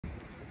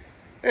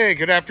Hey,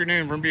 good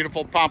afternoon from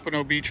beautiful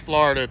Pompano Beach,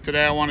 Florida.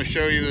 Today I want to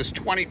show you this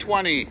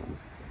 2020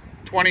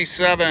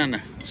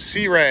 27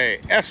 Sea Ray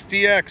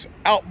SDX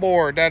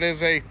outboard. That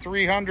is a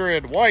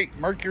 300 white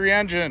Mercury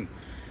engine.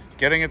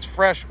 Getting its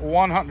fresh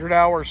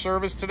 100-hour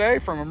service today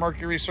from a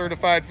Mercury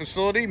certified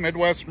facility,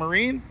 Midwest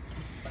Marine.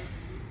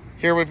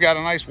 Here we've got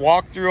a nice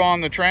walkthrough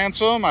on the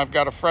transom. I've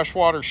got a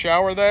freshwater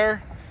shower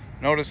there.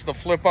 Notice the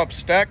flip up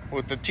deck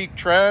with the teak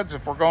treads.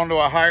 If we're going to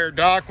a higher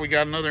dock, we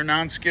got another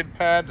non-skid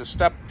pad to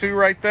step to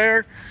right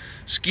there.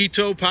 Ski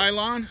tow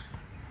pylon.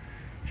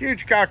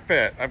 Huge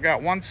cockpit. I've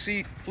got one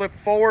seat flipped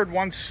forward,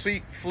 one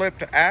seat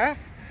flipped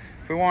aft.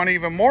 If we want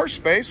even more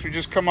space, we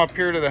just come up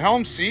here to the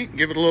helm seat and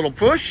give it a little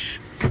push.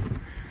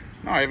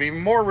 Now I have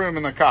even more room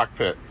in the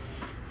cockpit.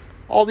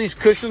 All these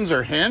cushions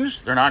are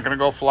hinged. They're not going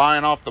to go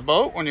flying off the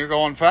boat when you're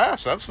going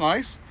fast. That's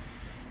nice.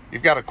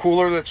 You've got a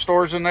cooler that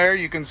stores in there.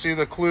 You can see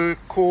the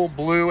cool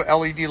blue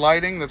LED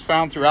lighting that's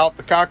found throughout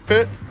the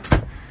cockpit.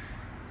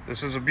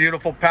 This is a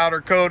beautiful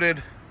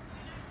powder-coated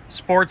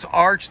sports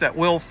arch that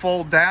will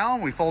fold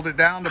down. We fold it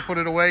down to put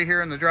it away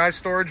here in the dry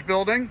storage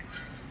building.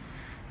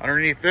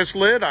 Underneath this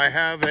lid, I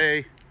have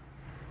a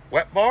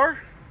wet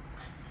bar.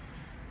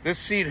 This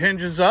seat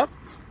hinges up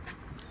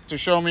to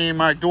show me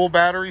my dual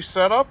battery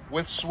setup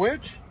with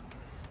switch,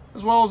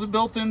 as well as a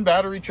built-in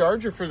battery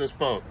charger for this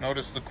boat.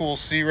 Notice the cool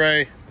Sea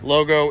Ray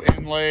logo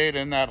inlaid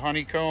in that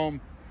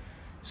honeycomb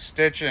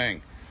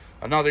stitching.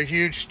 Another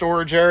huge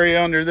storage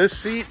area under this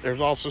seat.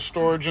 There's also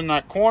storage in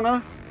that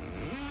corner.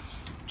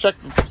 Check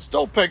the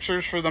still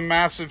pictures for the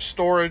massive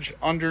storage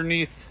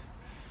underneath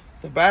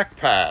the back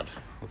pad.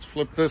 Let's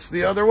flip this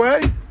the other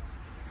way.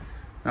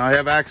 Now I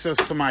have access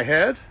to my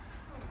head.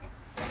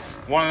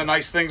 One of the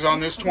nice things on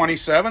this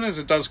 27 is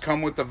it does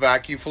come with the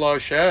vacuum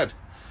flush head.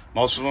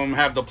 Most of them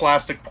have the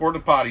plastic porta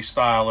potty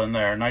style in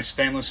there. Nice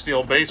stainless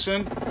steel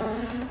basin.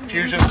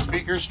 Fusion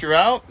speakers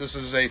throughout. This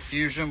is a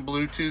Fusion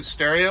Bluetooth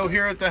stereo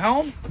here at the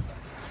helm.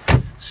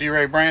 Sea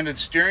Ray branded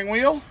steering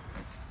wheel.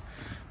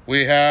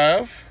 We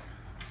have...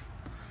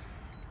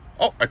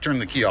 Oh, I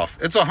turned the key off.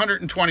 It's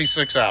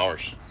 126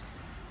 hours.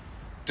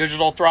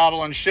 Digital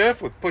throttle and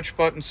shift with push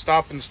button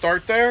stop and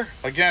start there.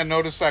 Again,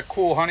 notice that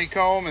cool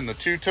honeycomb and the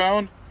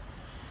two-tone.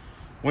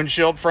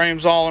 Windshield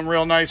frame's all in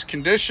real nice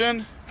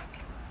condition.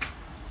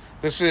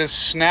 This is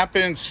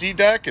snap-in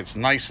SeaDek. It's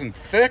nice and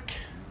thick.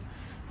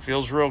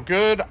 Feels real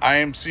good. I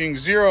am seeing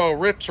zero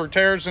rips or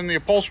tears in the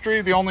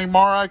upholstery. The only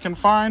mar I can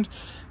find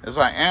is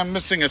I am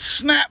missing a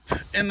snap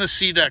in the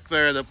SeaDek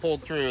there that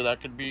pulled through.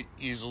 That could be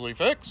easily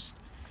fixed.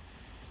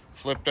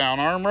 Flip down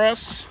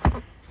armrests.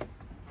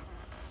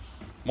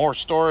 More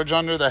storage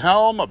under the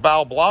helm. A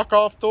bow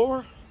block-off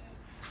door.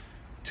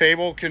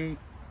 Table can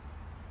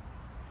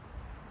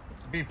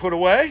be put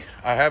away.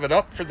 I have it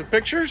up for the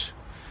pictures.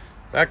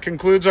 That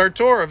concludes our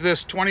tour of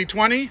this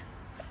 2020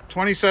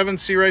 27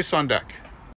 Sea Ray Sun Deck.